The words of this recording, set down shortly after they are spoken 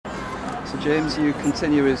So James, you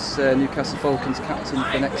continue as Newcastle Falcons captain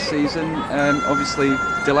for next season. Obviously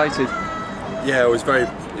delighted. Yeah, I was very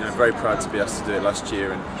proud to be asked to do it last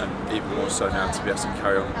year, and even more so now to be asked to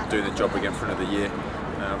carry on doing the job again for another year.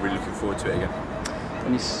 I'm really looking forward to it again.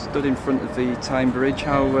 And you stood in front of the Tyne Bridge.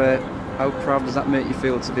 How proud does that make you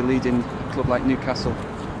feel to be leading a club like Newcastle?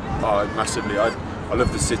 Oh, massively. I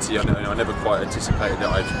love the city. I never quite anticipated that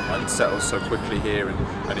I'd settle so quickly here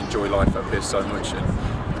and enjoy life up here so much.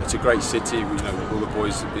 And it's a great city. All the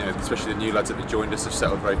boys, especially the new lads that have joined us, have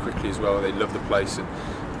settled very quickly as well. They love the place, and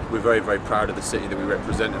we're very, very proud of the city that we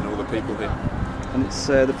represent and all the people here. And it's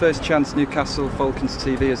the first chance Newcastle Falcons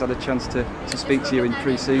TV has had a chance to speak to you in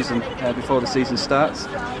pre-season before the season starts.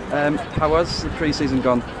 How has the pre-season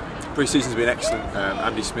gone? Pre-season's been excellent.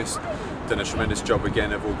 Andy Smith's done a tremendous job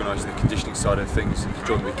again of organising the conditioning side of things. He's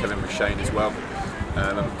joined with Kevin McShane as well.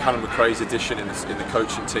 Callum McRae's addition in the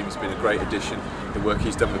coaching team has been a great addition. The work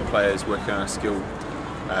he's done with players, working on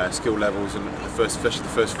our skill levels, and especially the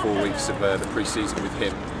first 4 weeks of the pre-season with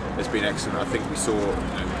him has been excellent. I think we saw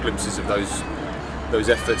glimpses of those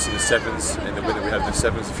efforts in the sevens, in the win that we had in the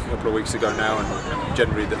sevens a couple of weeks ago now, and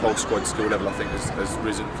generally the whole squad skill level I think has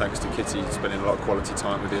risen thanks to Kitty spending a lot of quality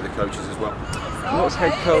time with the other coaches as well. What's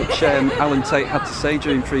head coach Alan Tate had to say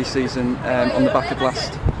during pre-season on the back of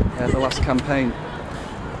the last campaign?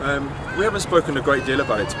 We haven't spoken a great deal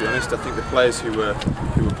about it, to be honest. I think the players who were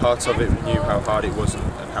part of it knew how hard it was and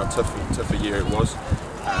how tough a year it was.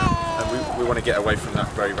 And we want to get away from that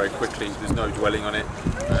very, very quickly. There's no dwelling on it.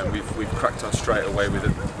 We've cracked on straight away with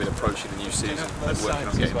approaching the new season and working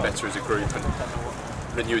on getting better as a group. And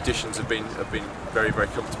the new additions have been very, very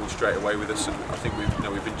comfortable straight away with us. And I think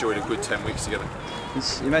we've enjoyed a good 10 weeks together.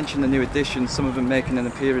 You mentioned the new additions, some of them making an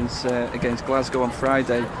appearance against Glasgow on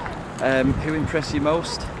Friday. Who impressed you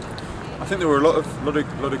most? I think there were a lot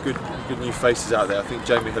of good new faces out there. I think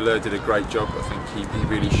Jamie Hiller did a great job. I think he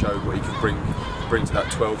really showed what he can bring to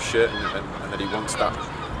that 12 shirt, and that he wants that.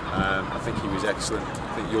 I think he was excellent.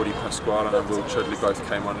 I think Jordi Pasquale and Will Chudley both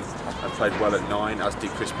came on and played well at 9, as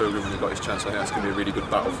did Chris Pilgrim when he got his chance. I think that's going to be a really good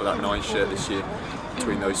battle for that 9 shirt this year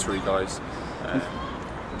between those three guys.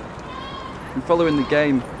 And following the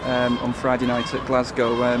game on Friday night at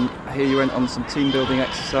Glasgow, I hear you went on some team building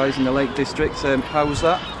exercise in the Lake District. How was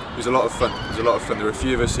that? It was a lot of fun. There were a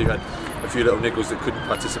few of us who had a few little niggles that couldn't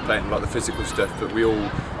participate in the physical stuff, but we were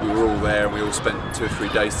all there, and we all spent 2 or 3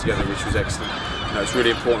 days together, which was excellent. It's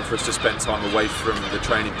really important for us to spend time away from the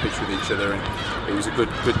training pitch with each other, and it was a good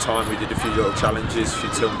time. We did a few little challenges, a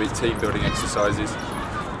few team building exercises.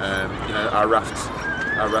 Our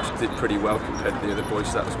raft did pretty well compared to the other boys,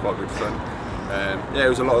 so that was quite good fun. It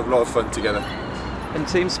was a lot of fun together. And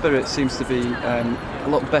team spirit seems to be a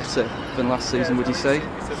lot better than last season, would you say?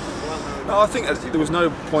 No, I think there was no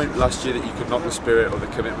point last year that you could knock the spirit or the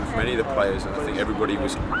commitment from any of the players, and I think everybody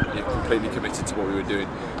was completely committed to what we were doing.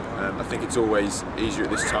 I think it's always easier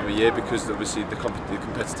at this time of year because obviously the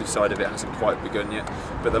competitive side of it hasn't quite begun yet,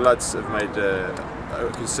 but the lads have made a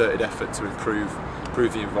concerted effort to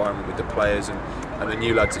improve the environment with the players, and the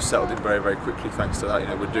new lads have settled in very, very quickly thanks to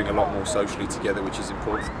that. We're doing a lot more socially together, which is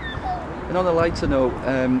important. And on a lighter note,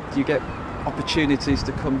 do you get opportunities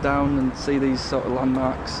to come down and see these sort of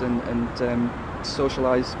landmarks and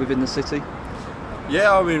socialise within the city?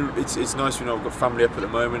 Yeah, I mean it's nice. We've got family up at the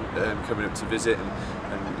moment coming up to visit, and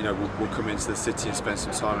we'll come into the city and spend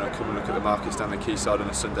some time, and I'll come and look at the markets down the quayside on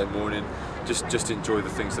a Sunday morning. Just enjoy the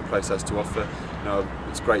things the place has to offer.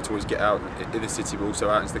 It's great to always get out in the city, but also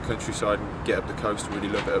out into the countryside and get up the coast. Really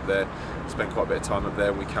love it up there. Spend quite a bit of time up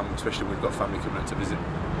there when we can, especially when we've got family coming up to visit.